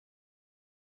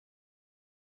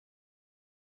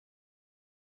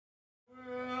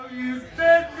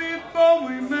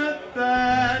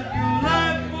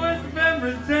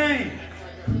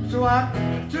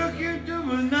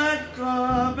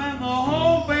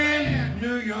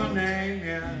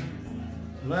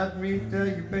Let me tell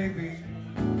you, baby,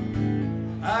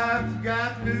 I've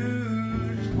got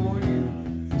news for you.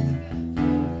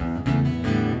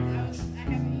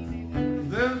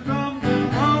 There's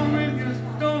something wrong with your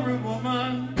story,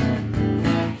 woman.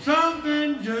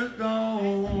 Something just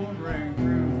don't ring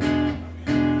true.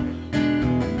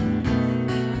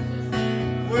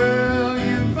 Well,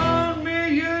 you phoned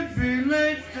me, you'd be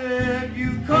late, said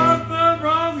you caught the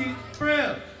wrong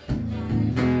express.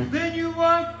 Then you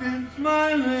walked in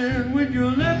smiling with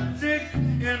your lipstick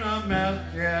in a mess,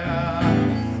 yeah.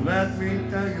 Let me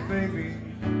tell you, baby,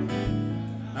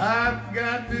 I've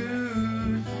got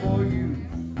news for you.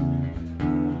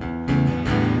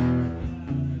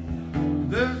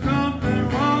 There's something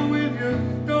wrong with your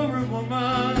story,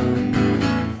 woman,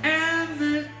 and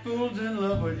this fool's in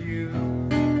love with you.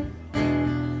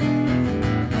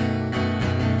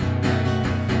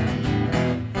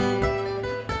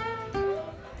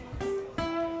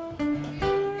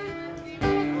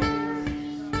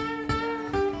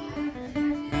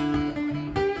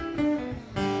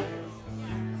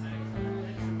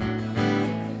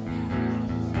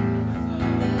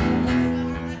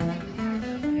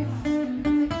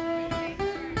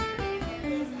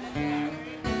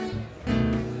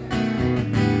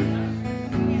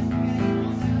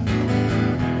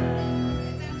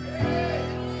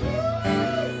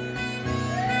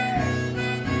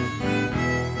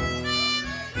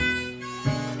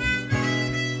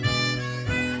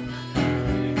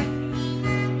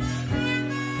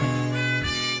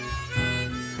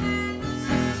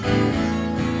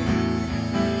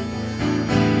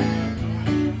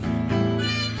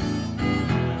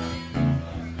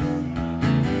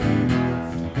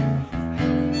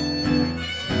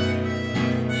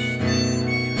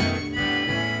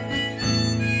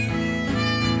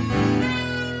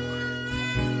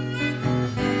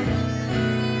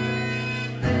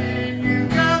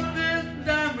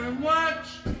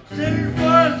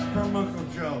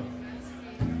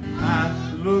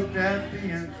 Looked at the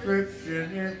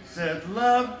inscription, it said,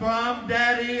 love from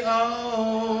Daddy,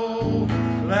 oh.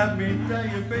 Let me tell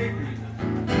you, baby,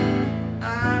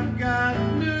 I've got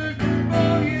news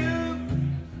for you.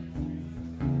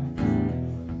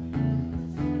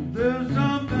 There's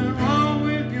something wrong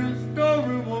with your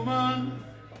story, woman,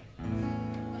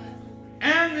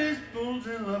 and this fool's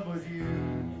in love with you.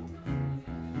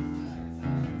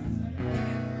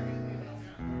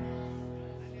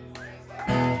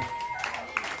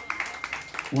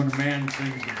 When a man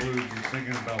sings the blues, he's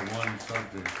singing about one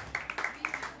subject.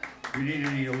 If you need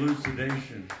any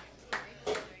elucidation,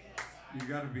 you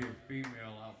got to be a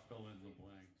female. I'll fill in the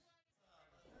blanks.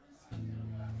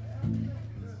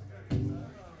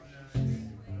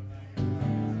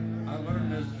 I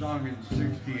learned this song in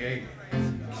 '68.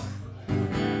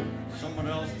 Someone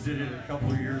else did it a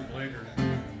couple years later. A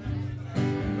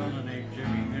fellow named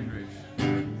Jimi Hendrix.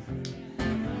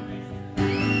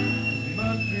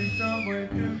 Some way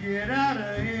to get out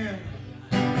of here,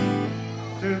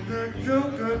 to the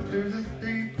joker, to the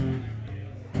thief.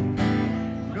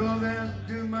 No, there's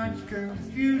too much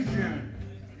confusion,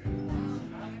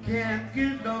 can't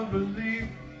get no belief.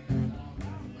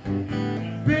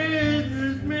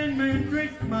 Businessmen may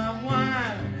drink my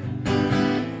wine,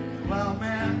 while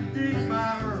man digs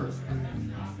my earth.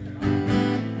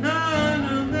 None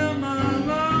of them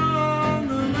along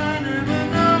the line ever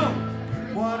know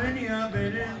what any of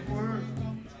it is.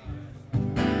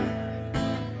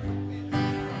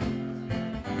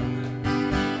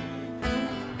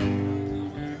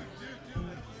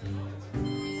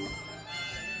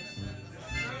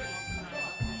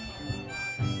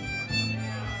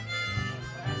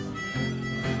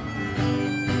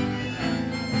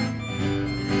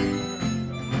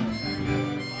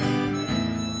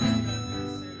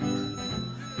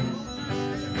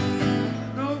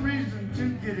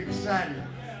 Excited.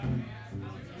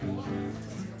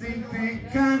 Think they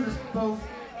kind of spoke,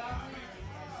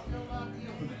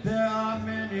 but there are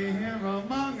many here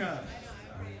among us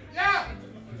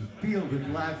who feel that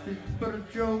life is but a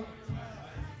joke.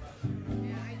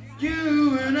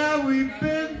 You and I, we've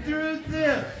been through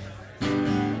this.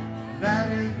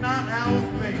 That is not our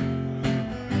fate.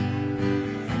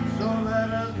 So let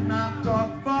us not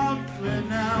talk falsely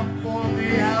now, for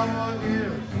the hour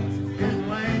is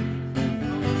late.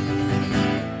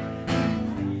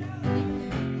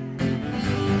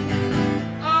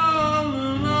 All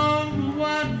along the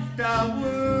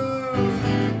watchtower,